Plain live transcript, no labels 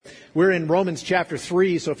We're in Romans chapter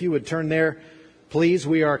 3, so if you would turn there, please.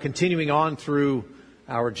 We are continuing on through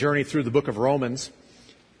our journey through the book of Romans.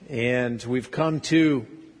 And we've come to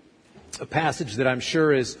a passage that I'm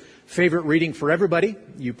sure is favorite reading for everybody.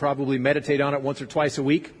 You probably meditate on it once or twice a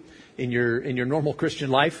week in your normal Christian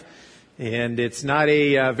life. And it's not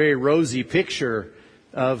a very rosy picture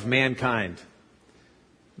of mankind.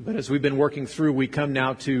 But as we've been working through, we come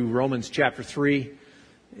now to Romans chapter 3,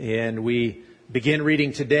 and we begin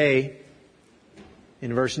reading today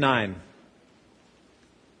in verse 9.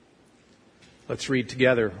 Let's read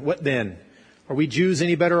together. What then? Are we Jews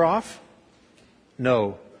any better off?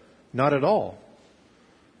 No, not at all.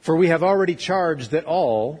 For we have already charged that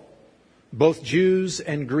all, both Jews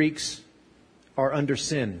and Greeks, are under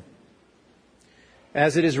sin.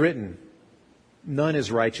 As it is written, none is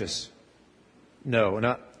righteous. No,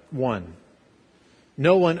 not one.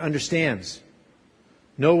 No one understands.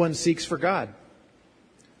 No one seeks for God.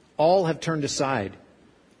 All have turned aside.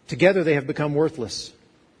 Together they have become worthless.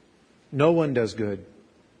 No one does good,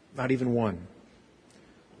 not even one.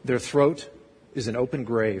 Their throat is an open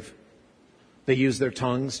grave. They use their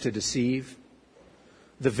tongues to deceive.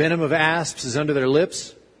 The venom of asps is under their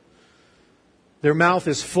lips. Their mouth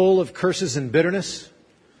is full of curses and bitterness.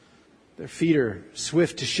 Their feet are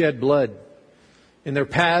swift to shed blood. In their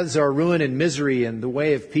paths are ruin and misery, and the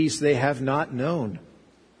way of peace they have not known.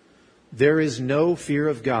 There is no fear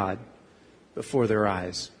of God before their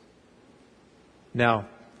eyes. Now,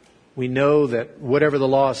 we know that whatever the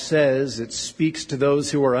law says, it speaks to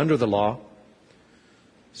those who are under the law,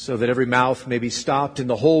 so that every mouth may be stopped and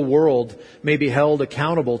the whole world may be held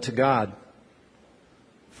accountable to God.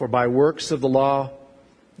 For by works of the law,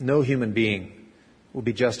 no human being will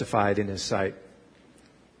be justified in his sight,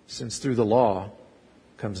 since through the law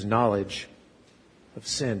comes knowledge of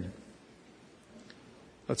sin.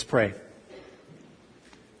 Let's pray.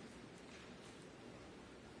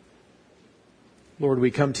 Lord,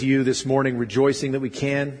 we come to you this morning rejoicing that we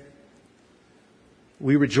can.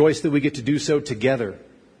 We rejoice that we get to do so together.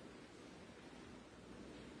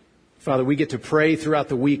 Father, we get to pray throughout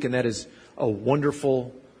the week, and that is a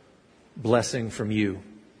wonderful blessing from you.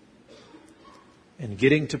 And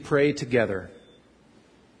getting to pray together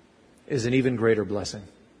is an even greater blessing.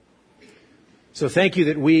 So thank you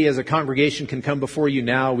that we as a congregation can come before you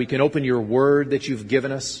now. We can open your word that you've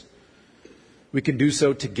given us. We can do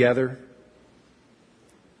so together.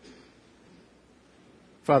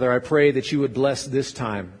 Father, I pray that you would bless this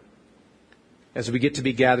time as we get to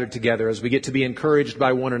be gathered together, as we get to be encouraged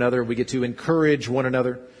by one another, we get to encourage one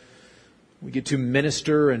another, we get to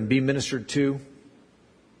minister and be ministered to.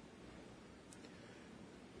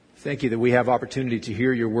 Thank you that we have opportunity to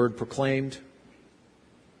hear your word proclaimed.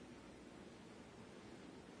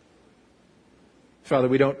 Father,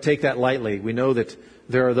 we don't take that lightly. We know that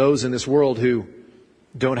there are those in this world who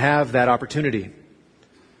don't have that opportunity.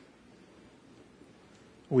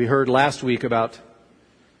 We heard last week about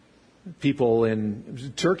people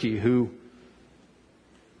in Turkey who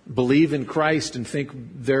believe in Christ and think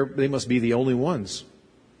they must be the only ones.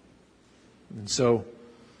 And so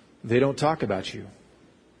they don't talk about you.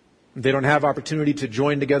 They don't have opportunity to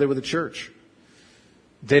join together with the church.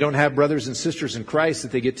 They don't have brothers and sisters in Christ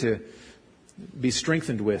that they get to be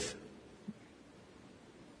strengthened with.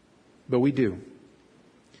 But we do.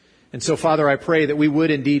 And so, Father, I pray that we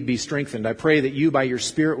would indeed be strengthened. I pray that you, by your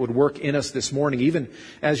Spirit, would work in us this morning, even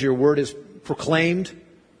as your word is proclaimed.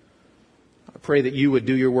 I pray that you would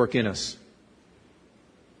do your work in us.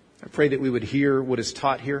 I pray that we would hear what is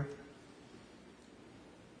taught here,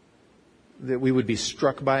 that we would be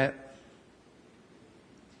struck by it,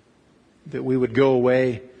 that we would go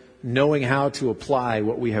away knowing how to apply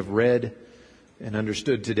what we have read and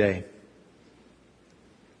understood today.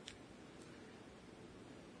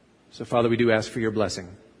 So, Father, we do ask for your blessing.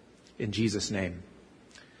 In Jesus' name,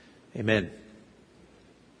 amen.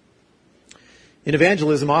 In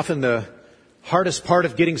evangelism, often the hardest part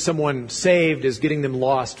of getting someone saved is getting them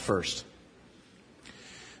lost first.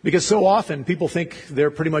 Because so often people think they're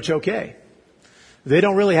pretty much okay. They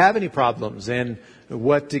don't really have any problems. And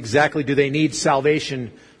what exactly do they need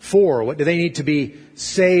salvation for? What do they need to be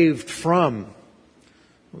saved from?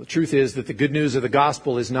 Well, the truth is that the good news of the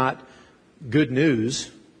gospel is not good news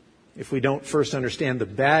if we don't first understand the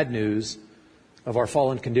bad news of our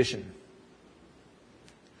fallen condition.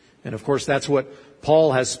 And of course, that's what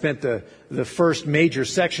Paul has spent the first major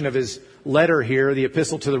section of his letter here, the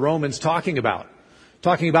Epistle to the Romans, talking about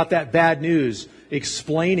that bad news,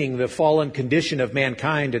 explaining the fallen condition of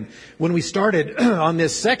mankind. And when we started on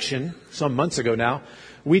this section, some months ago now,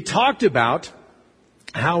 we talked about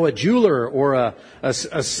how a jeweler or a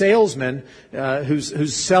salesman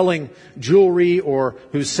who's selling jewelry or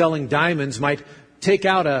who's selling diamonds might take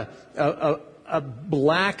out a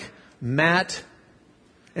black mat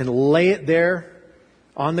and lay it there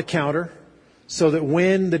on the counter so that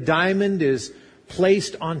when the diamond is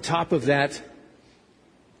placed on top of that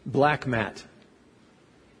black mat,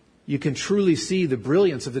 you can truly see the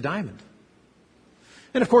brilliance of the diamond.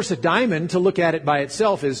 And of course, a diamond, to look at it by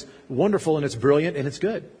itself, is wonderful and it's brilliant and it's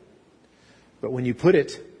good. But when you put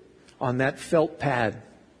it on that felt pad,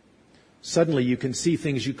 suddenly you can see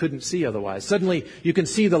things you couldn't see otherwise. Suddenly you can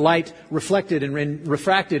see the light reflected and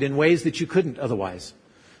refracted in ways that you couldn't otherwise.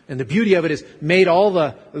 And the beauty of it is made all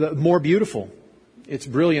the more beautiful. Its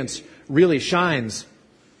brilliance really shines.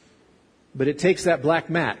 But it takes that black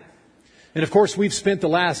mat. And of course, we've spent the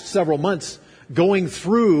last several months going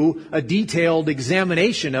through a detailed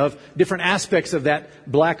examination of different aspects of that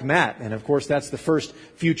black mat. And of course, that's the first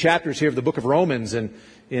few chapters here of the book of Romans. And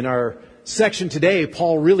in our section today,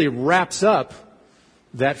 Paul really wraps up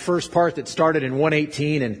that first part that started in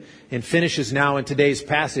 1:18 and finishes now in today's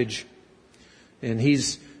passage. And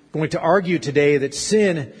he's going to argue today that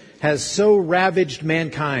sin has so ravaged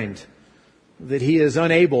mankind that he is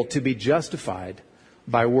unable to be justified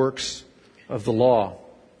by works of the law.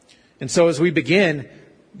 And so as we begin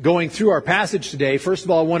going through our passage today, first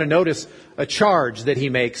of all, I want to notice a charge that he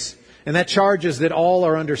makes. And that charge is that all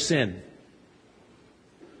are under sin.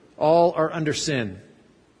 All are under sin.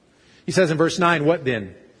 He says in verse 9, what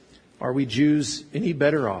then? Are we Jews any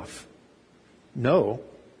better off? No,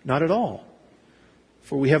 not at all.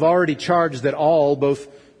 For we have already charged that all, both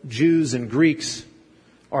Jews and Greeks,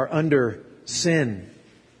 are under sin.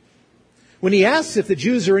 When he asks if the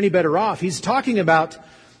Jews are any better off, he's talking about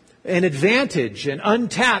an advantage, an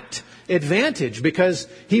untapped advantage, because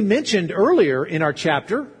he mentioned earlier in our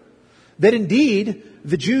chapter that indeed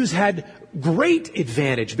the Jews had great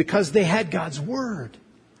advantage because they had God's Word.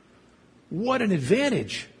 What an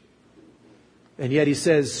advantage. And yet he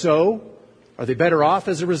says, so, are they better off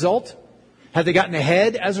as a result? Have they gotten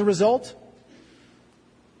ahead as a result?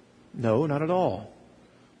 No, not at all.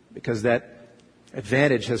 Because that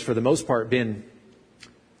advantage has for the most part been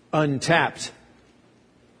untapped.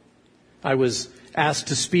 I was asked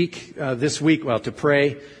to speak to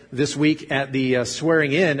pray this week at the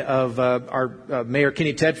swearing in of our Mayor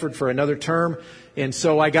Kenny Tedford for another term. And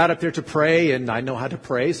so I got up there to pray, and I know how to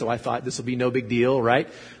pray, so I thought this will be no big deal, right?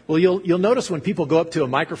 Well, you'll notice when people go up to a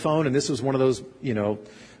microphone, and this was one of those,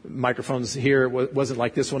 microphones here. It wasn't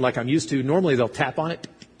like this one like I'm used to. Normally they'll tap on it.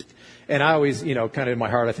 And I always, kind of in my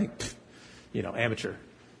heart, I think, amateur.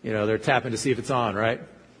 They're tapping to see if it's on, right?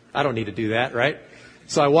 I don't need to do that, right?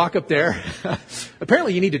 So I walk up there.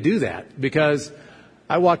 Apparently you need to do that, because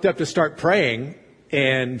I walked up to start praying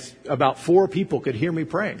and about 4 people could hear me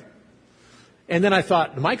praying. And then I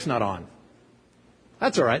thought, the mic's not on.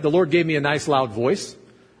 That's all right. The Lord gave me a nice loud voice.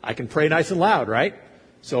 I can pray nice and loud, right?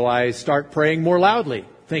 So I start praying more loudly,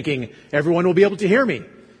 thinking everyone will be able to hear me.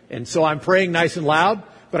 And so I'm praying nice and loud.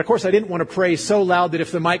 But of course I didn't want to pray so loud that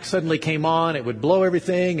if the mic suddenly came on, it would blow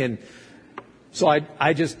everything. And so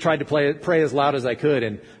I just tried to pray as loud as I could.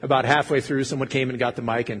 And about halfway through, someone came and got the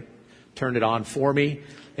mic and turned it on for me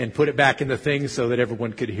and put it back in the thing so that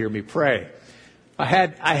everyone could hear me pray. I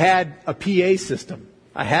had a PA system.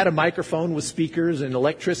 I had a microphone with speakers and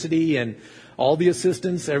electricity and all the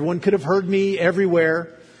assistants. Everyone could have heard me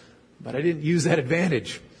everywhere, but I didn't use that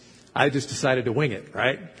advantage. I just decided to wing it,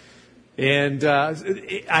 right? And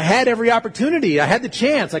I had every opportunity. I had the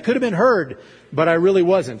chance. I could have been heard, but I really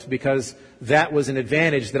wasn't, because that was an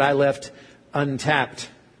advantage that I left untapped.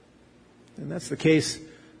 And that's the case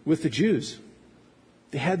with the Jews.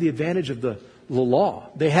 They had the advantage of the law.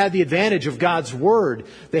 They had the advantage of God's Word.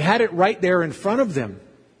 They had it right there in front of them.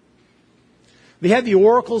 They had the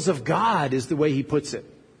oracles of God, is the way he puts it.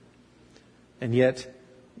 And yet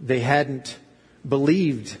they hadn't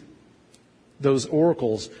believed those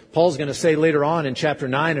oracles. Paul's going to say later on in chapter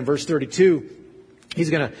 9 and verse 32, he's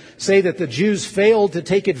going to say that the Jews failed to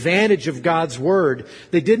take advantage of God's Word.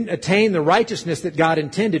 They didn't attain the righteousness that God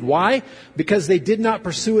intended. Why? Because they did not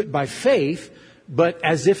pursue it by faith, but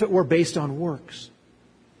as if it were based on works.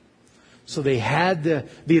 So they had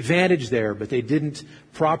the advantage there, but they didn't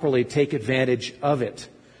properly take advantage of it.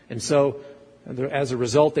 And so, as a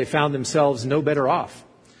result, they found themselves no better off.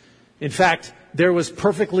 In fact, there was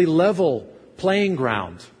perfectly level playing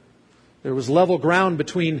ground. There was level ground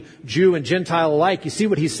between Jew and Gentile alike. You see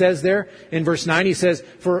what he says there? In verse 9, he says,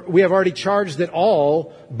 "For we have already charged that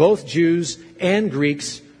all, both Jews and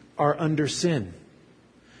Greeks, are under sin."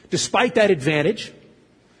 Despite that advantage,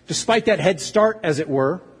 despite that head start, as it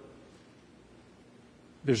were,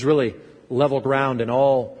 There's really level ground, and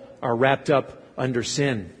all are wrapped up under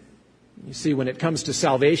sin. You see, when it comes to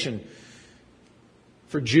salvation,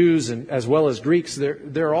 for Jews and as well as Greeks,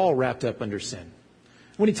 they're all wrapped up under sin.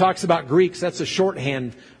 When he talks about Greeks, that's a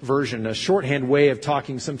shorthand version, a shorthand way of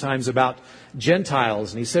talking sometimes about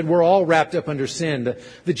Gentiles. And he said, we're all wrapped up under sin.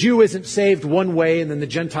 The Jew isn't saved one way and then the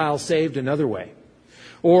Gentile saved another way.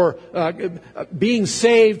 Or being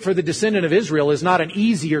saved for the descendant of Israel is not an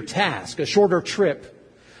easier task, a shorter trip,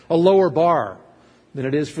 a lower bar than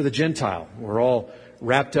it is for the Gentile. We're all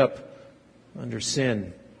wrapped up under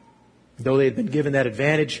sin. Though they had been given that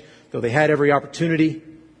advantage, though they had every opportunity,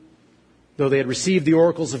 though they had received the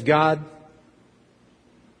oracles of God,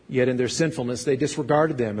 yet in their sinfulness they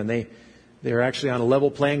disregarded them, and they are actually on a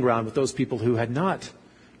level playing ground with those people who had not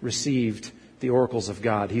received the oracles of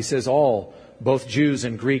God. He says all, both Jews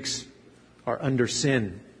and Greeks, are under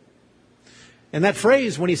sin. And that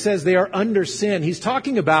phrase, when he says they are under sin, he's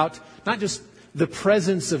talking about not just the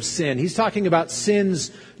presence of sin. He's talking about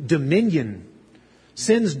sin's dominion.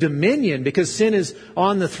 Sin's dominion, because sin is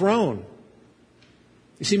on the throne.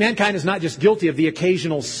 You see, mankind is not just guilty of the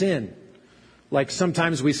occasional sin. Like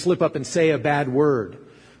sometimes we slip up and say a bad word,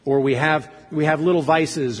 or we have little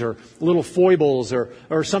vices or little foibles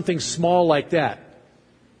or something small like that.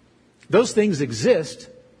 Those things exist.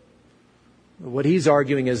 What he's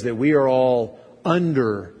arguing is that we are all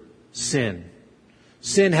under sin.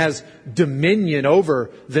 Sin has dominion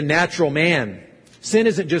over the natural man. Sin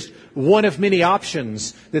isn't just one of many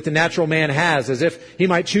options that the natural man has, as if he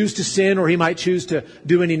might choose to sin or he might choose to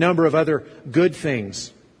do any number of other good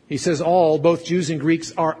things. He says all, both Jews and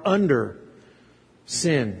Greeks, are under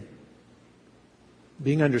sin.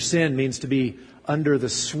 Being under sin means to be under the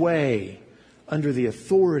sway, under the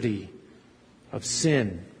authority of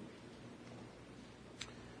sin.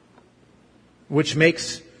 Which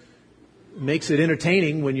makes it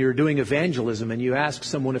entertaining when you're doing evangelism and you ask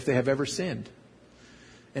someone if they have ever sinned.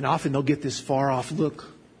 And often they'll get this far off look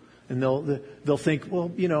and they'll think, well,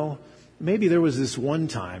 maybe there was this one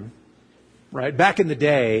time, right? Back in the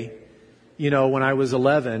day, when I was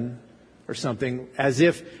 11 or something, as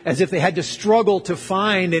if they had to struggle to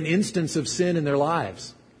find an instance of sin in their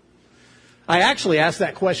lives. I actually asked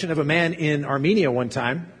that question of a man in Armenia one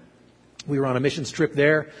time. We were on a missions trip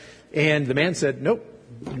there, and the man said, nope,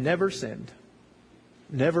 never sinned.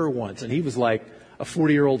 Never once. And he was like a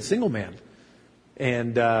 40-year-old single man.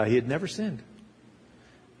 And he had never sinned.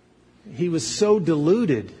 He was so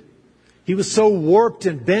deluded. He was so warped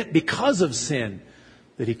and bent because of sin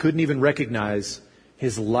that he couldn't even recognize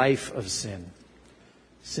his life of sin.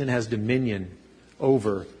 Sin has dominion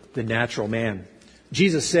over the natural man.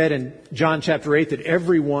 Jesus said in John chapter 8 that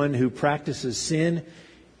everyone who practices sin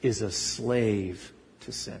is a slave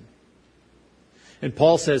to sin. And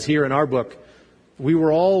Paul says here in our book, we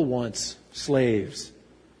were all once slaves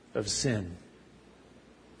of sin.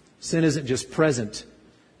 Sin isn't just present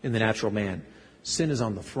in the natural man. Sin is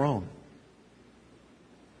on the throne.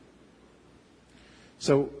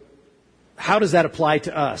 So, how does that apply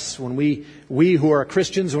to us? When we who are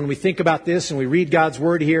Christians, when we think about this and we read God's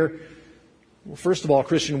Word here, well, first of all,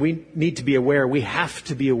 Christian, we need to be aware. We have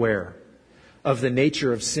to be aware of the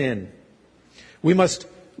nature of sin. We must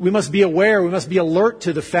be aware, we must be alert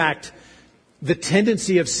to the fact, the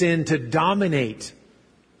tendency of sin to dominate.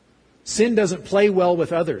 Sin doesn't play well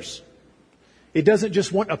with others. It doesn't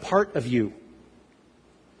just want a part of you.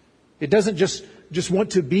 It doesn't just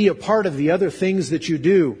want to be a part of the other things that you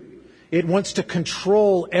do. It wants to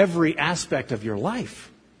control every aspect of your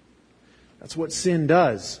life. That's what sin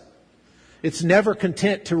does. It's never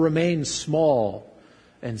content to remain small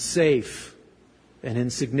and safe and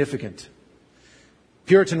insignificant.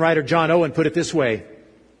 Puritan writer John Owen put it this way: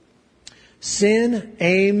 sin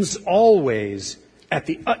aims always at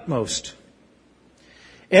the utmost.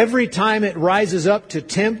 Every time it rises up to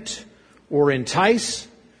tempt or entice,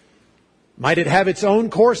 might it have its own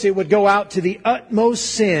course, it would go out to the utmost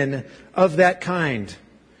sin of that kind.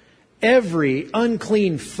 Every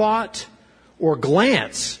unclean thought or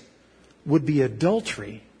glance would be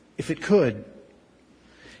adultery if it could.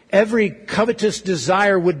 Every covetous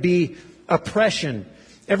desire would be oppression.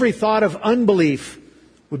 Every thought of unbelief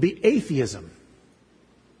would be atheism.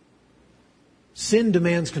 Sin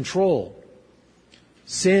demands control.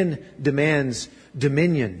 Sin demands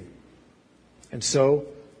dominion. And so,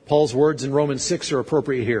 Paul's words in Romans 6 are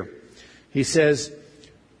appropriate here. He says,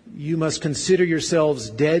 you must consider yourselves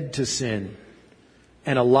dead to sin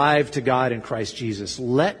and alive to God in Christ Jesus.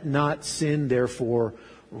 Let not sin, therefore,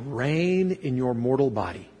 reign in your mortal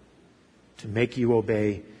body to make you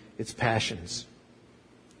obey its passions.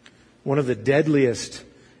 One of the deadliest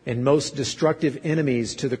and most destructive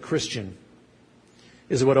enemies to the Christian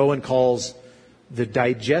is what Owen calls the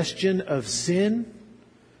digestion of sin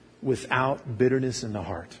without bitterness in the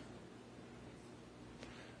heart.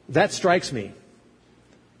 That strikes me.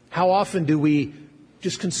 How often do we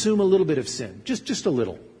just consume a little bit of sin? Just a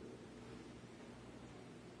little.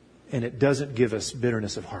 And it doesn't give us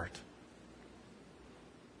bitterness of heart.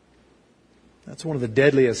 That's one of the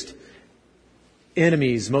deadliest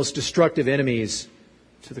enemies, most destructive enemies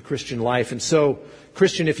to the Christian life. And so,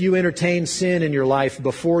 Christian, if you entertain sin in your life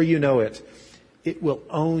before you know it, it will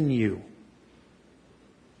own you.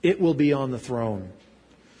 It will be on the throne.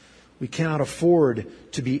 We cannot afford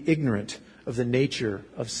to be ignorant of the nature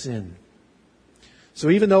of sin. So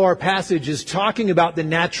even though our passage is talking about the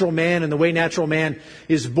natural man and the way natural man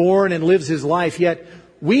is born and lives his life, yet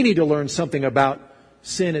we need to learn something about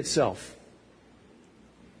sin itself.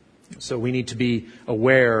 So we need to be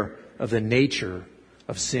aware of the nature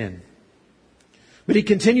of sin. But he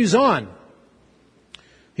continues on.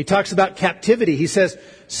 He talks about captivity. He says,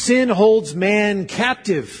 sin holds man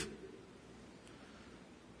captive.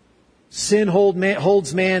 Sin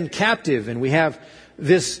holds man captive. And we have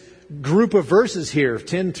this group of verses here,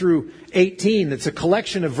 10 through 18. That's a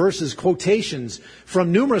collection of verses, quotations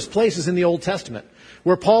from numerous places in the Old Testament,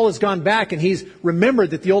 where Paul has gone back and he's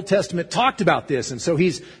remembered that the Old Testament talked about this. And so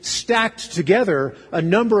he's stacked together a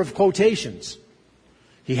number of quotations.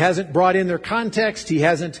 He hasn't brought in their context. He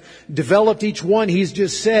hasn't developed each one. He's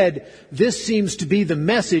just said, this seems to be the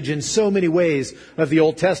message in so many ways of the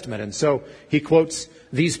Old Testament. And so he quotes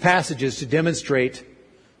these passages to demonstrate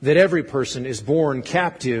that every person is born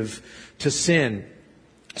captive to sin.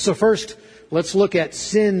 So first, let's look at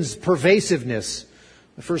sin's pervasiveness.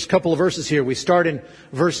 The first couple of verses here, we start in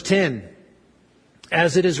verse 10.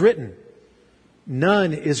 As it is written,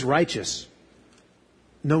 none is righteous.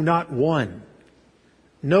 No, not one.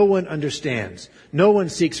 No one understands. No one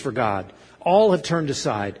seeks for God. All have turned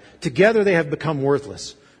aside. Together they have become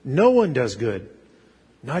worthless. No one does good.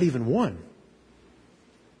 Not even one.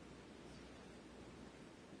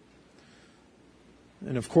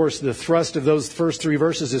 And of course, the thrust of those first three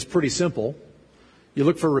verses is pretty simple. You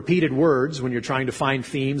look for repeated words when you're trying to find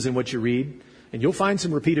themes in what you read, and you'll find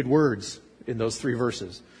some repeated words in those three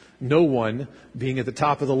verses. No one being at the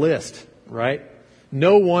top of the list, right?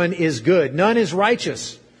 No one is good. None is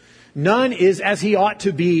righteous. None is as he ought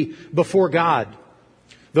to be before God.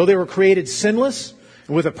 Though they were created sinless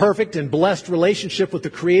and with a perfect and blessed relationship with the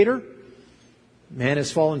Creator, man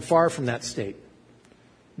has fallen far from that state.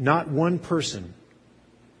 Not one person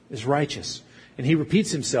is righteous. And he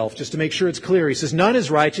repeats himself just to make sure it's clear. He says, none is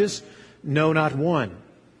righteous, no, not one.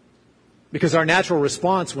 Because our natural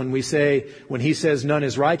response when he says none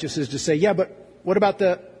is righteous is to say, yeah, but what about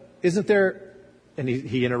isn't there? And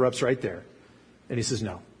he interrupts right there. And he says,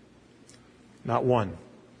 no, not one.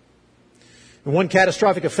 And one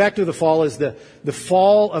catastrophic effect of the fall is the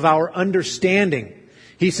fall of our understanding.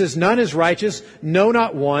 He says, none is righteous, no,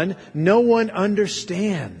 not one. No one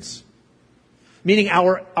understands. Meaning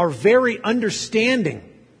our very understanding,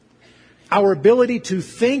 our ability to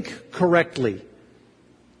think correctly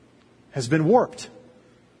has been warped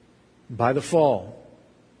by the fall.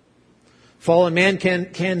 Fallen man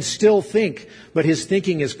can still think, but his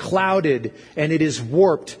thinking is clouded and it is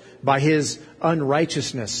warped by his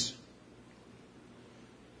unrighteousness.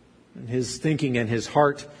 And his thinking and his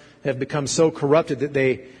heart have become so corrupted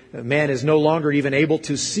that man is no longer even able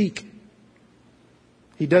to seek.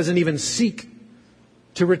 He doesn't even seek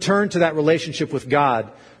to return to that relationship with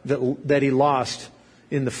God that he lost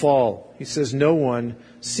in the fall. He says no one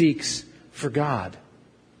seeks for God.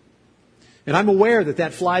 And I'm aware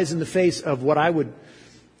that flies in the face of what I would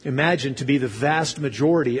imagine to be the vast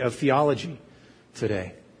majority of theology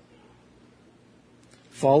today.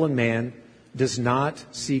 Fallen man does not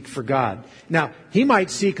seek for God. Now, he might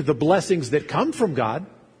seek the blessings that come from God.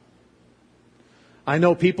 I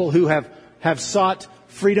know people who have sought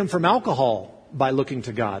freedom from alcohol by looking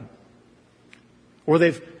to God. Or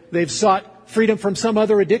they've sought freedom from some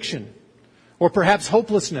other addiction. Or perhaps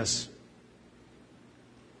hopelessness.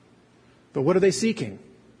 But what are they seeking?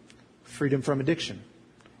 Freedom from addiction.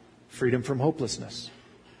 Freedom from hopelessness.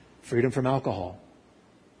 Freedom from alcohol.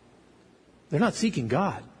 They're not seeking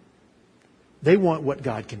God. They want what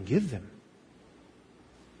God can give them.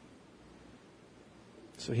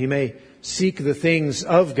 So he may seek the things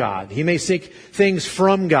of God. He may seek things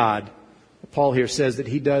from God. Paul here says that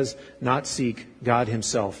he does not seek God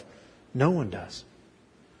himself. No one does.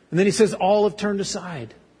 And then he says all have turned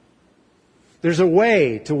aside. There's a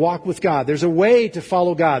way to walk with God. There's a way to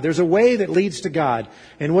follow God. There's a way that leads to God.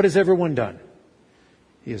 And what has everyone done?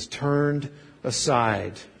 He has turned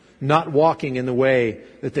aside, not walking in the way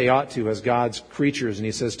that they ought to as God's creatures. And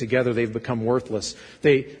he says together they've become worthless.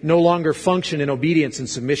 They no longer function in obedience and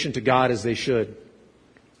submission to God as they should.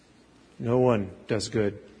 No one does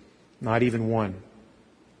good, not even one.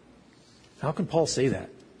 How can Paul say that?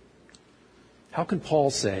 How can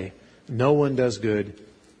Paul say, no one does good,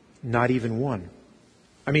 not even one?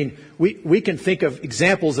 I mean, we can think of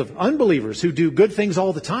examples of unbelievers who do good things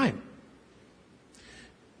all the time.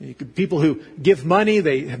 People who give money,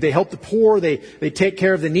 they help the poor, they take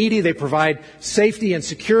care of the needy, they provide safety and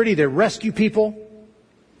security, they rescue people.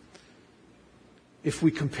 If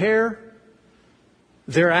we compare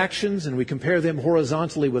their actions and we compare them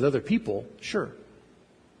horizontally with other people, sure.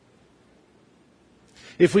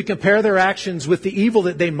 If we compare their actions with the evil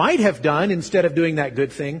that they might have done instead of doing that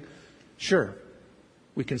good thing, sure,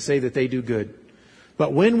 we can say that they do good.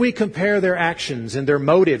 But when we compare their actions and their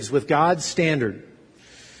motives with God's standard,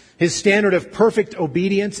 His standard of perfect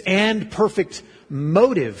obedience and perfect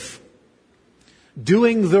motive,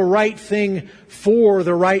 doing the right thing for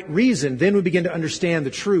the right reason, then we begin to understand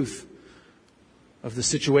the truth of the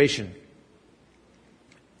situation.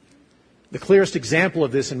 The clearest example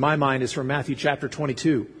of this in my mind is from Matthew chapter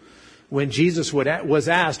 22, when Jesus was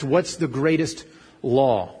asked, what's the greatest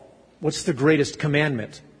law? What's the greatest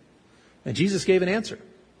commandment? And Jesus gave an answer.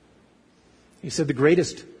 He said the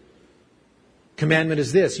greatest commandment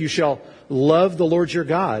is this: you shall love the Lord your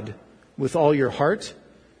God with all your heart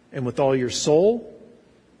and with all your soul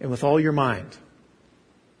and with all your mind.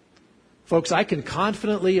 Folks, I can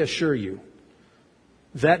confidently assure you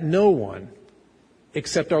that no one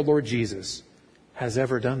except our Lord Jesus has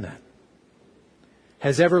ever done that.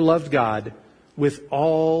 Has ever loved God with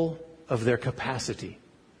all of their capacity.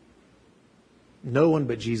 No one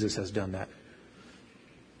but Jesus has done that.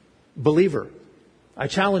 Believer, I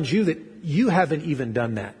challenge you that you haven't even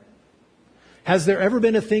done that. Has there ever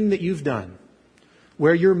been a thing that you've done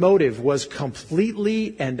where your motive was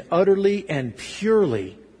completely and utterly and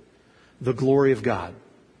purely the glory of God?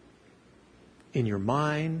 In your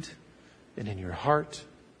mind and in your heart,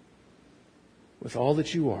 with all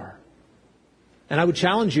that you are. And I would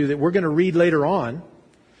challenge you that we're going to read later on,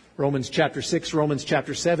 Romans chapter 6, Romans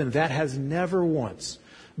chapter 7, that has never once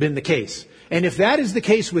been the case. And if that is the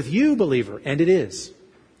case with you, believer, and it is,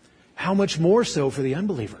 how much more so for the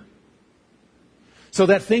unbeliever? So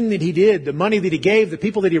that thing that he did, the money that he gave, the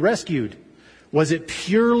people that he rescued, was it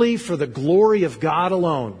purely for the glory of God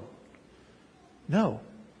alone? No.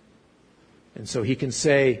 And so he can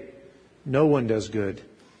say, no one does good,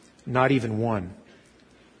 not even one.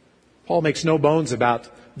 Paul makes no bones about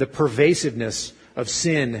the pervasiveness of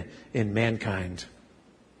sin in mankind.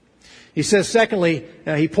 He says, secondly,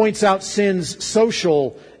 he points out sin's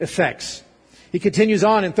social effects. He continues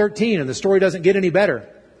on in 13, and the story doesn't get any better.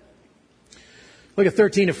 Look at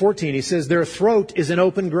 13 to 14. He says, their throat is an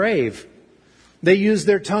open grave. They use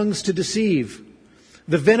their tongues to deceive.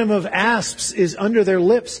 The venom of asps is under their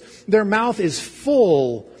lips. Their mouth is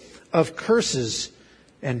full of curses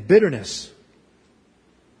and bitterness.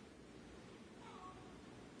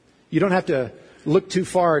 You don't have to look too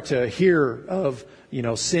far to hear of,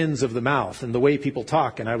 sins of the mouth and the way people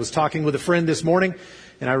talk. And I was talking with a friend this morning,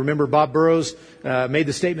 and I remember Bob Burrows made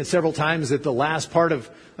the statement several times that the last part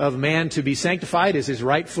of man to be sanctified is his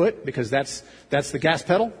right foot, because that's the gas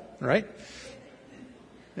pedal, right?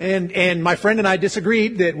 And my friend and I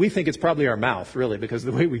disagreed that we think it's probably our mouth, really, because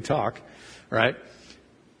of the way we talk, right?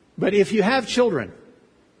 But if you have children,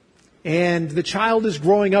 and the child is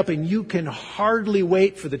growing up, and you can hardly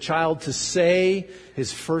wait for the child to say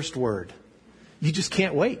his first word. You just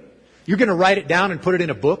can't wait. You're going to write it down and put it in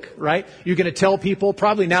a book, right? You're going to tell people.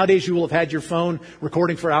 Probably nowadays you will have had your phone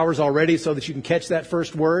recording for hours already so that you can catch that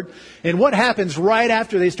first word. And what happens right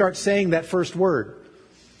after they start saying that first word?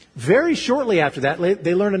 Very shortly after that,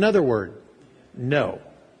 they learn another word. No.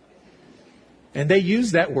 And they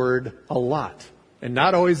use that word a lot, and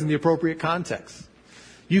not always in the appropriate context.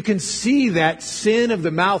 You can see that sin of the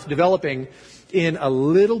mouth developing in a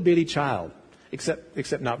little bitty child,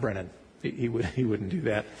 except not Brennan. He wouldn't do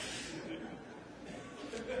that.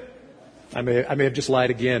 I may have just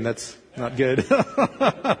lied again. That's not good.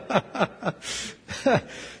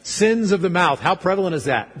 Sins of the mouth. How prevalent is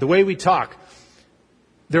that? The way we talk.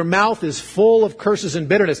 Their mouth is full of curses and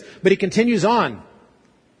bitterness. But he continues on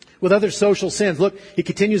with other social sins. Look, he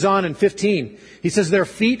continues on in 15. He says, their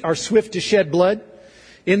feet are swift to shed blood.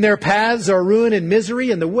 In their paths are ruin and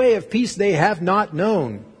misery, and the way of peace they have not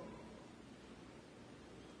known.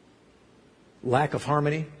 Lack of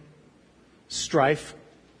harmony, strife,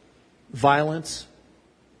 violence,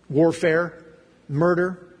 warfare,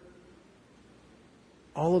 murder.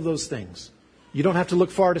 All of those things You don't have to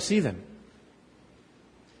look far to see them.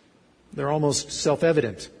 They're almost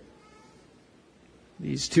self-evident.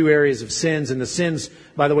 These two areas of sins, and the sins,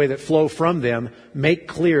 by the way, that flow from them, make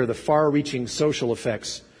clear the far-reaching social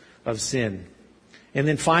effects of sin. And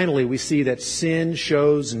then finally, we see that sin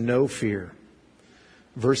shows no fear.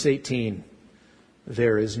 Verse 18,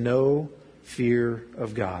 there is no fear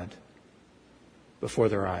of God before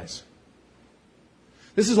their eyes.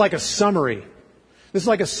 This is like a summary. This is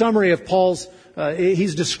like a summary of Paul's,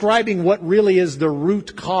 he's describing what really is the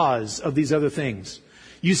root cause of these other things.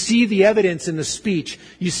 You see the evidence in the speech.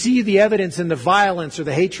 You see the evidence in the violence or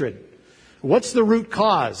the hatred. What's the root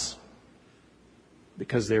cause?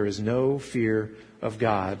 Because there is no fear of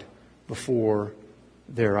God before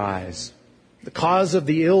their eyes. The cause of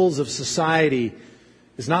the ills of society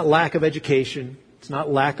is not lack of education. It's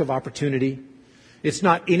not lack of opportunity. It's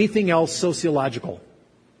not anything else sociological.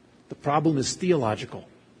 The problem is theological.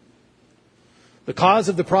 The cause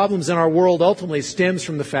of the problems in our world ultimately stems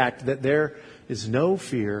from the fact that there is no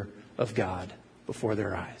fear of God before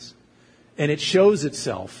their eyes. And it shows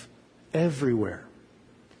itself everywhere.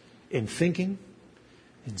 In thinking,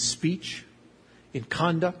 in speech, in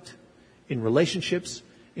conduct, in relationships,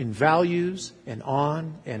 in values, and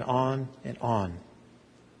on and on and on.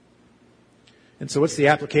 And so what's the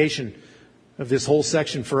application of this whole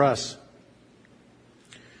section for us?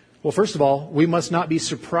 Well, first of all, we must not be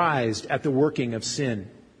surprised at the working of sin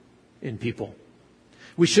in people.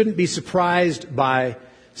 We shouldn't be surprised by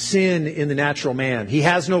sin in the natural man. He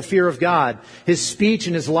has no fear of God. His speech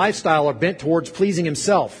and his lifestyle are bent towards pleasing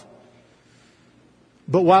himself.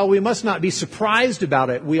 But while we must not be surprised about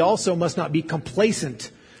it, we also must not be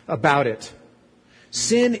complacent about it.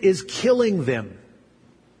 Sin is killing them.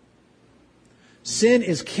 Sin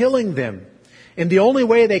is killing them. And the only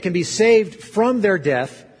way they can be saved from their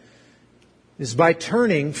death is by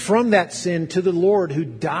turning from that sin to the Lord who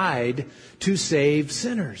died to save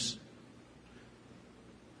sinners.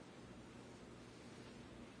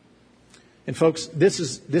 And folks, this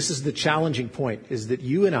is the challenging point, is that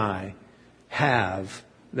you and I have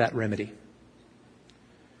that remedy.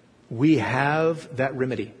 We have that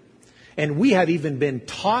remedy. And we have even been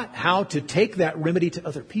taught how to take that remedy to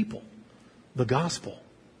other people. The gospel.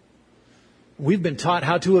 We've been taught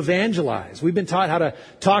how to evangelize. We've been taught how to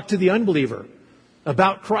talk to the unbeliever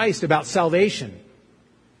about Christ, about salvation.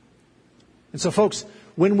 And so, folks,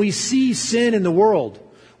 when we see sin in the world,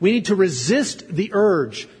 we need to resist the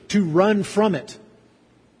urge to run from it.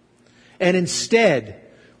 And instead,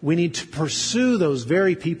 we need to pursue those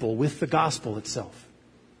very people with the gospel itself.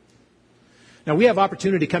 Now, we have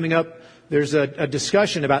opportunity coming up. There's a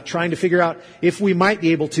discussion about trying to figure out if we might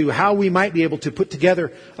be able to, how we might be able to put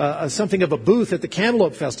together something of a booth at the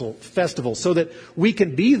Cantaloupe Festival so that we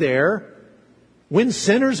can be there when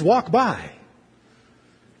sinners walk by.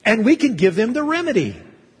 And we can give them the remedy.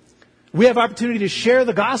 We have opportunity to share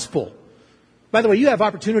the gospel. By the way, you have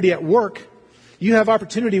opportunity at work. You have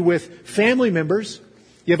opportunity with family members.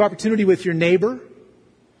 You have opportunity with your neighbor.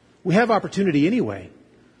 We have opportunity anyway.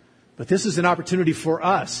 But this is an opportunity for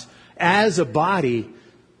us as a body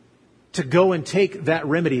to go and take that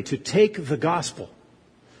remedy, to take the gospel,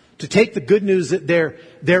 to take the good news that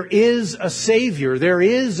there is a Savior, there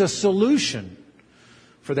is a solution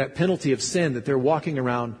for that penalty of sin that they're walking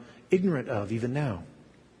around ignorant of even now.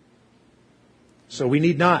 So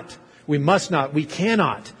we must not, we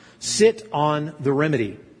cannot sit on the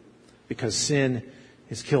remedy because sin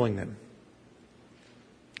is killing them.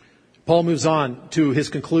 Paul moves on to his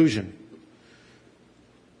conclusion.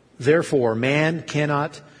 Therefore, man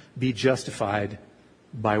cannot be justified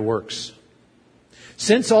by works.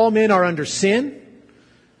 Since all men are under sin,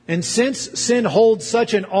 and since sin holds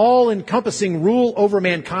such an all-encompassing rule over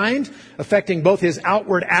mankind, affecting both his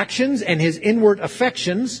outward actions and his inward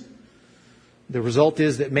affections, the result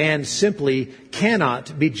is that man simply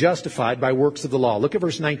cannot be justified by works of the law. Look at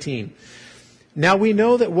verse 19. Now we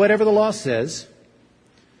know that whatever the law says,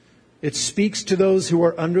 it speaks to those who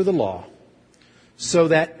are under the law, so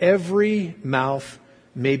that every mouth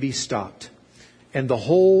may be stopped, and the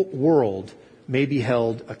whole world may be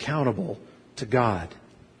held accountable to God.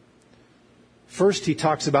 First, he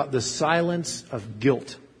talks about the silence of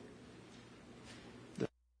guilt.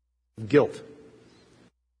 Guilt.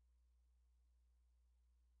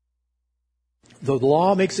 The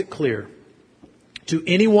law makes it clear to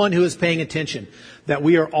anyone who is paying attention that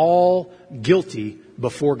we are all guilty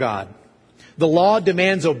before God. The law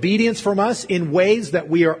demands obedience from us in ways that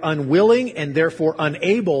we are unwilling and therefore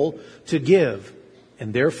unable to give.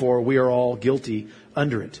 And therefore, we are all guilty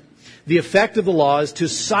under it. The effect of the law is to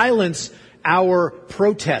silence our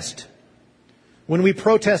protest. when we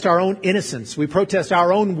protest our own innocence, we protest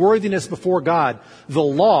our own worthiness before God, the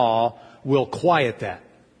law will quiet that.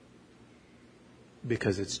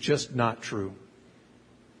 Because it's just not true.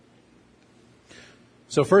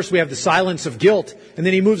 So first we have the silence of guilt, and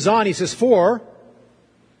then he moves on. He says, for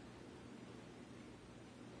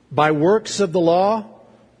by works of the law,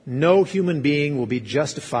 no human being will be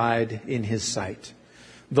justified in his sight.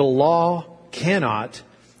 The law cannot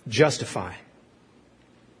justify.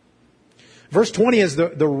 Verse 20 is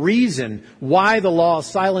the reason why the law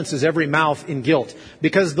silences every mouth in guilt.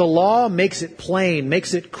 Because the law makes it plain,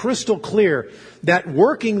 makes it crystal clear that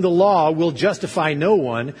working the law will justify no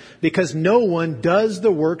one, because no one does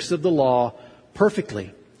the works of the law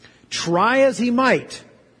perfectly. Try as he might,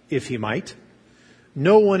 if he might,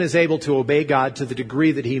 no one is able to obey God to the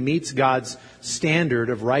degree that he meets God's standard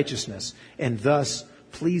of righteousness and thus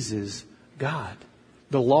pleases God.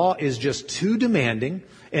 The law is just too demanding,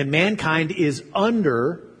 and mankind is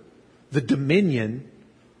under the dominion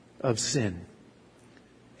of sin.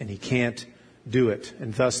 And he can't do it.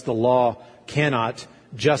 And thus the law cannot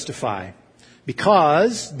justify.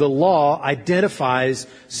 Because the law identifies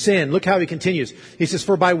sin. Look how he continues. He says,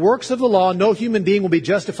 for by works of the law, no human being will be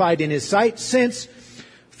justified in his sight, since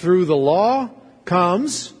through the law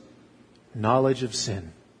comes knowledge of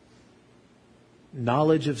sin.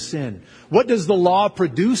 Knowledge of sin. What does the law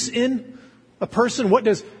produce in a person? What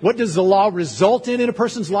does the law result in a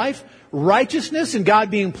person's life? Righteousness and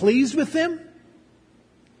God being pleased with them?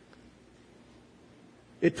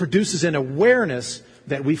 It produces an awareness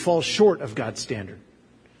that we fall short of God's standard.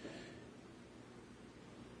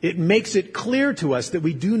 It makes it clear to us that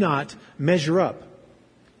we do not measure up.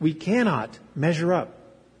 We cannot measure up.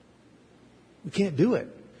 We can't do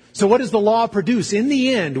it. So what does the law produce? In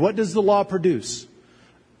the end, what does the law produce?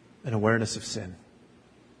 An awareness of sin.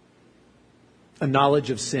 A knowledge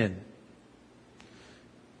of sin.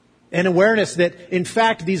 An awareness that, in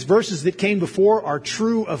fact, these verses that came before are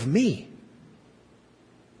true of me.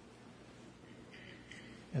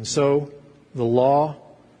 And so, the law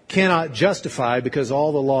cannot justify, because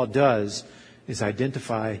all the law does is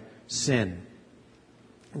identify sin.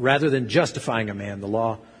 Rather than justifying a man, the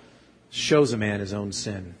law shows a man his own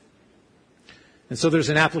sin. And so there's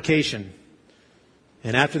an application.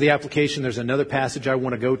 And after the application, there's another passage I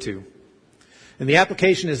want to go to. And the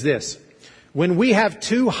application is this. When we have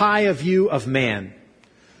too high a view of man,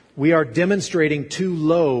 we are demonstrating too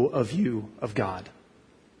low a view of God.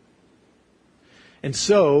 And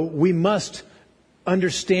so we must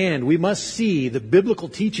understand, we must see the biblical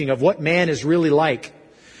teaching of what man is really like.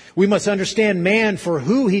 We must understand man for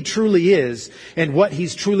who he truly is and what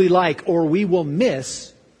he's truly like, or we will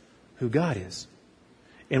miss who God is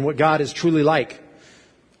and what God is truly like.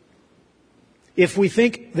 If we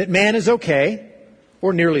think that man is okay,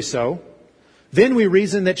 or nearly so, then we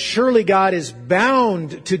reason that surely God is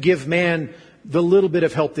bound to give man the little bit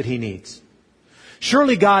of help that he needs.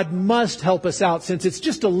 Surely God must help us out, since it's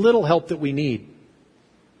just a little help that we need.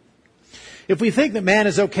 If we think that man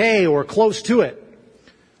is okay or close to it,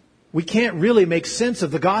 we can't really make sense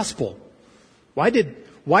of the gospel. Why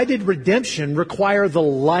did redemption require the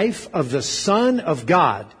life of the Son of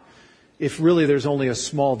God if really there's only a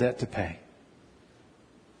small debt to pay?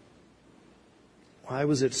 Why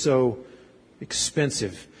was it so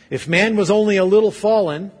expensive? If man was only a little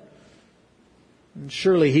fallen,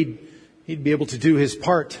 surely he'd be able to do his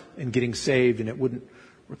part in getting saved, and it wouldn't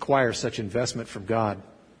require such investment from God.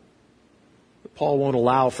 But Paul won't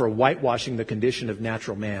allow for whitewashing the condition of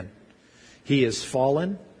natural man. He is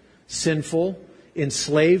fallen, sinful,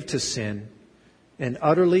 enslaved to sin, and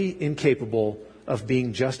utterly incapable of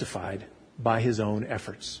being justified by his own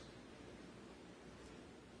efforts.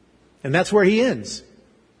 And that's where he ends.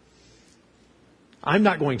 I'm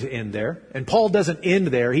not going to end there. And Paul doesn't end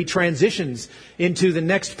there. He transitions into the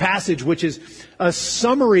next passage, which is a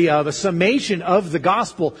summation of the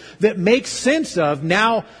gospel that makes sense of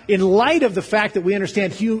now, in light of the fact that we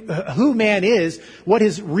understand who man is, what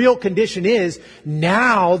his real condition is.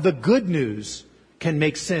 Now the good news can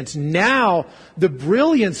make sense. Now the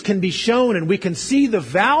brilliance can be shown, and we can see the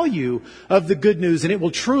value of the good news, and it will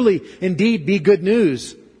truly indeed be good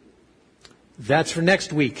news. That's for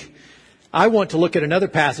next week. I want to look at another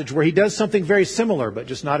passage where he does something very similar, but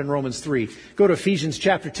just not in Romans 3. Go to Ephesians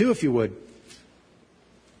chapter 2, if you would.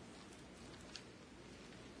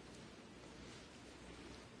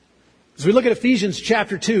 As we look at Ephesians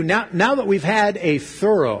chapter 2, now that we've had a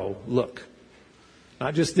thorough look,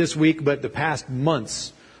 not just this week, but the past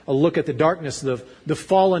months, a look at the darkness, the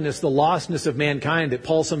fallenness, the lostness of mankind that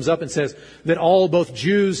Paul sums up and says that all, both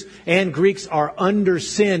Jews and Greeks, are under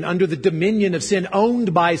sin, under the dominion of sin,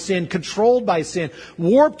 owned by sin, controlled by sin,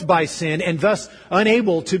 warped by sin, and thus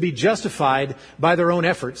unable to be justified by their own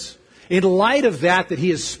efforts. In light of that he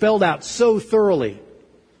has spelled out so thoroughly,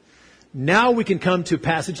 now we can come to a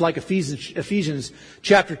passage like Ephesians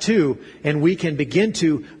chapter 2, and we can begin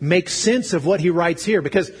to make sense of what he writes here,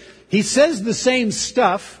 because he says the same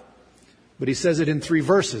stuff, but he says it in 3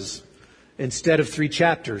 verses instead of 3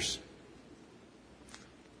 chapters.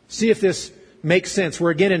 See if this makes sense.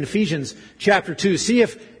 We're again in Ephesians chapter 2. See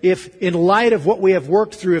if in light of what we have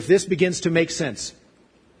worked through, if this begins to make sense.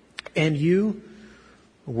 And you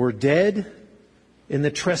were dead in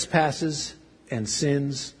the trespasses and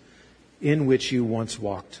sins in which you once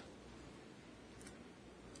walked,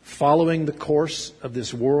 following the course of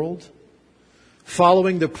this world,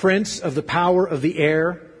 following the prince of the power of the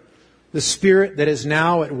air, the spirit that is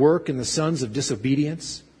now at work in the sons of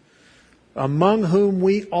disobedience, among whom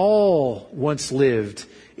we all once lived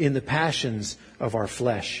in the passions of our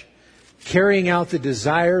flesh, carrying out the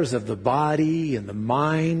desires of the body and the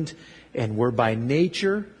mind, and were by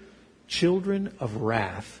nature children of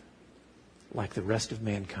wrath like the rest of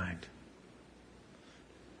mankind.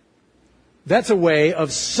 That's a way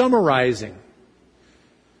of summarizing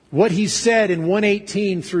what he said in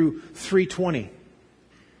 1:18 through 3:20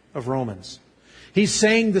 of Romans. He's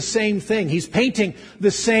saying the same thing. He's painting the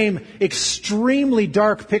same extremely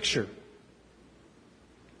dark picture.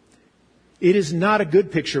 It is not a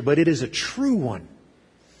good picture, but it is a true one.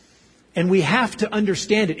 And we have to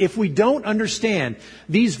understand it. If we don't understand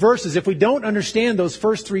these verses, if we don't understand those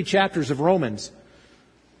first 3 chapters of Romans,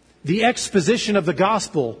 the exposition of the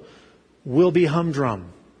gospel will be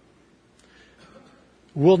humdrum,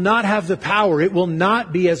 will not have the power. It will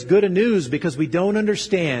not be as good a news because we don't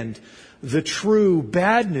understand the true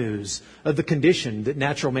bad news of the condition that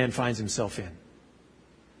natural man finds himself in.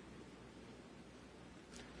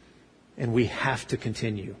 And we have to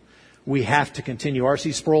continue. We have to continue.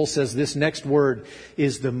 R.C. Sproul says this next word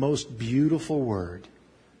is the most beautiful word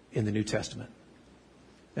in the New Testament.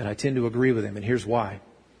 And I tend to agree with him, and here's why.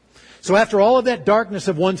 So after all of that darkness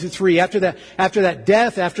of 1 through 3, after that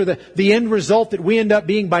death, after the end result that we end up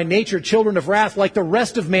being by nature children of wrath like the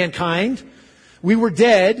rest of mankind, we were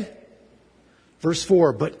dead. Verse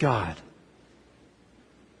 4, but God.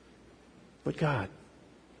 But God.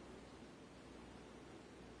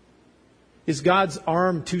 Is God's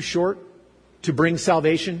arm too short to bring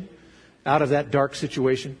salvation out of that dark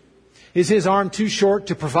situation? Is His arm too short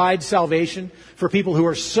to provide salvation for people who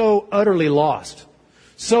are so utterly lost,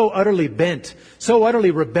 so utterly bent, so utterly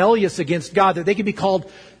rebellious against God that they can be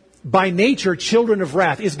called by nature children of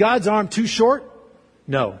wrath? Is God's arm too short?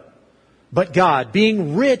 No. But God,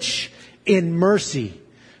 being rich in mercy,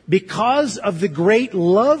 because of the great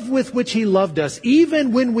love with which He loved us,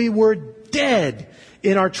 even when we were dead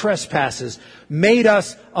in our trespasses, made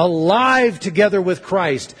us alive together with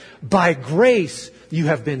Christ. By grace you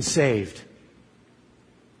have been saved.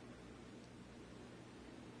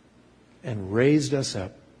 And raised us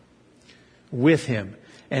up with Him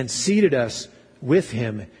and seated us with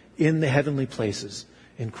Him in the heavenly places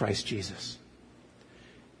in Christ Jesus.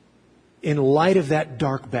 In light of that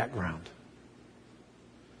dark background,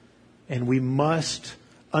 and we must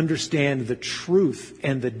understand the truth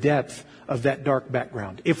and the depth of that dark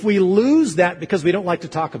background. If we lose that because we don't like to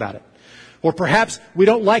talk about it, or perhaps we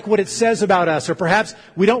don't like what it says about us, or perhaps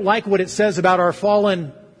we don't like what it says about our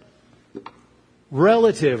fallen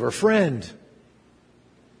relative or friend,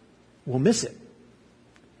 we'll miss it.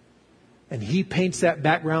 And he paints that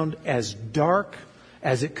background as dark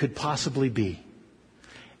as it could possibly be.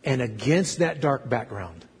 And against that dark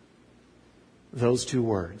background, those 2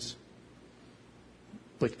 words,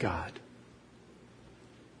 but God.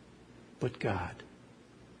 But God.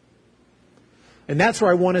 And that's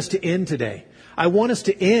where I want us to end today. I want us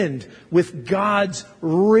to end with God's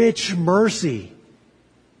rich mercy.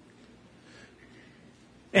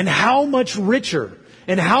 And how much richer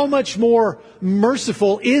and how much more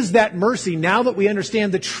merciful is that mercy now that we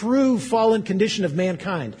understand the true fallen condition of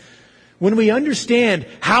mankind. When we understand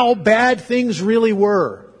how bad things really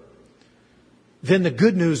were, then the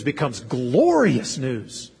good news becomes glorious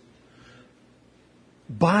news.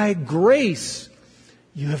 By grace,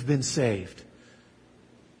 you have been saved.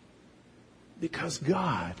 Because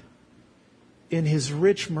God, in His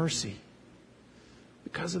rich mercy,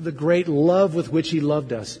 because of the great love with which He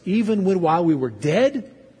loved us, even while we were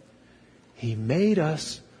dead, He made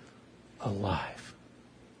us alive.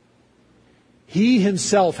 He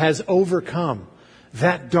Himself has overcome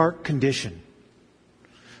that dark condition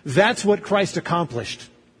That's what Christ accomplished.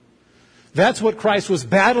 That's what Christ was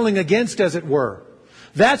battling against, as it were.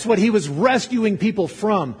 That's what He was rescuing people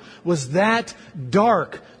from, was that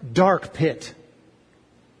dark, dark pit.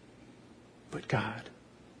 But God,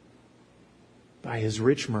 by His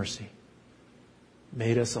rich mercy,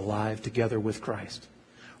 made us alive together with Christ,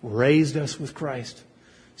 raised us with Christ,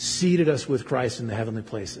 seated us with Christ in the heavenly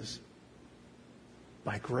places.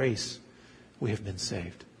 By grace, we have been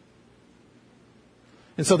saved.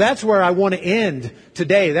 And so that's where I want to end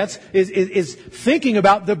today. Is thinking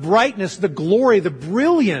about the brightness, the glory, the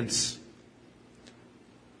brilliance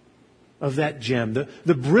of that gem,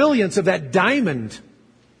 the brilliance of that diamond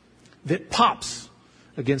that pops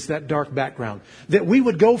against that dark background. That we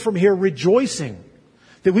would go from here rejoicing.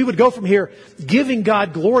 That we would go from here giving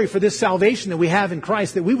God glory for this salvation that we have in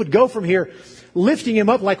Christ. That we would go from here lifting Him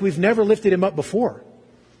up like we've never lifted Him up before.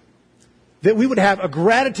 That we would have a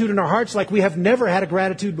gratitude in our hearts like we have never had a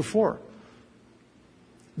gratitude before.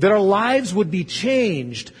 That our lives would be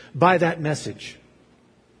changed by that message.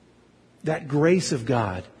 That grace of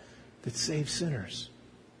God that saves sinners.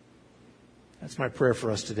 That's my prayer for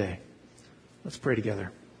us today. Let's pray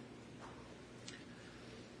together.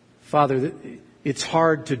 Father, it's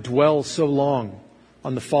hard to dwell so long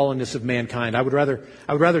on the fallenness of mankind. I would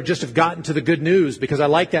rather just have gotten to the good news because I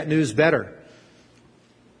like that news better.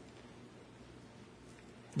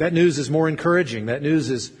 That news is more encouraging. That news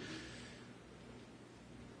is...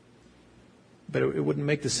 But it wouldn't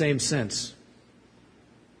make the same sense.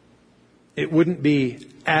 It wouldn't be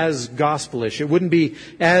as gospelish. It wouldn't be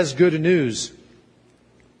as good a news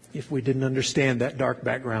if we didn't understand that dark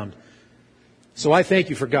background. So I thank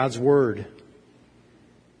You for God's Word.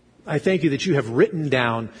 I thank You that You have written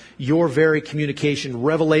down Your very communication,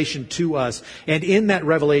 revelation to us. And in that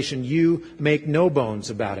revelation, You make no bones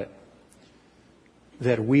about it.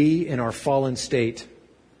 That we, in our fallen state,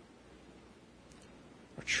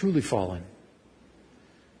 are truly fallen.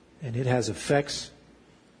 And it has effects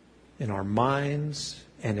in our minds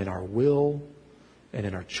and in our will and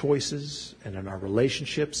in our choices and in our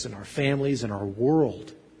relationships and our families and our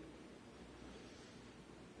world.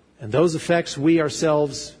 And those effects we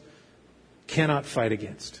ourselves cannot fight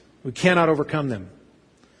against. We cannot overcome them.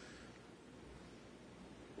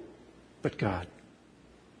 But God.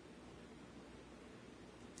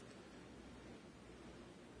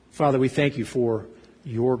 Father, we thank You for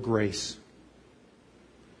Your grace.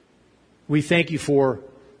 We thank You for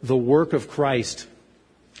the work of Christ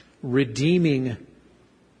redeeming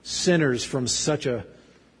sinners from such a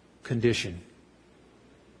condition.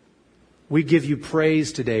 We give You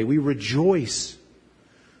praise today. We rejoice.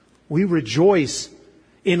 We rejoice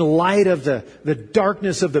in light of the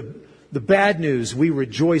darkness of the bad news. We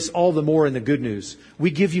rejoice all the more in the good news.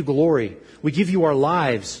 We give You glory. We give You our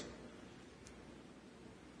lives.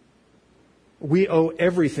 We owe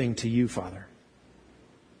everything to You, Father.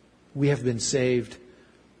 We have been saved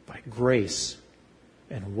by grace.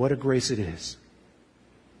 And what a grace it is.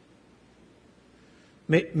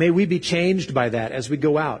 May we be changed by that as we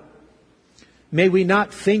go out. May we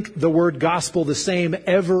not think the word gospel the same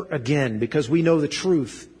ever again because we know the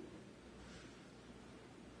truth.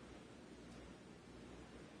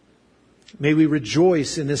 May we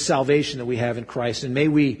rejoice in this salvation that we have in Christ. And may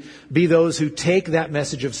we be those who take that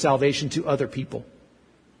message of salvation to other people.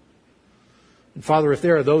 And Father, if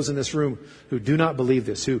there are those in this room who do not believe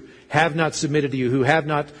this, who have not submitted to You, who have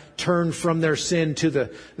not turned from their sin to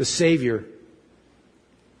the Savior,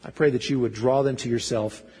 I pray that You would draw them to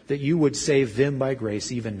Yourself, that You would save them by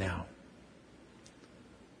grace even now.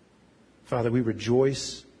 Father, we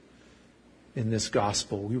rejoice in this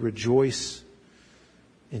gospel. We rejoice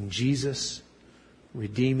in Jesus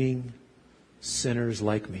redeeming sinners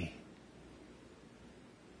like me.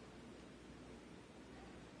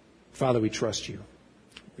 Father, we trust You.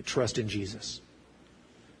 We trust in Jesus.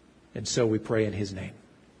 And so we pray in His name.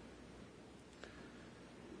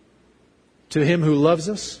 To Him who loves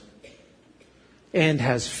us and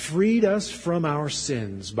has freed us from our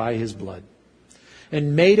sins by His blood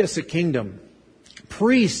and made us a kingdom,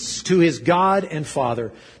 priests to His God and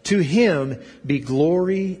Father, to Him be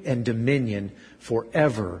glory and dominion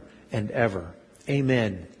forever and ever.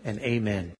 Amen and amen.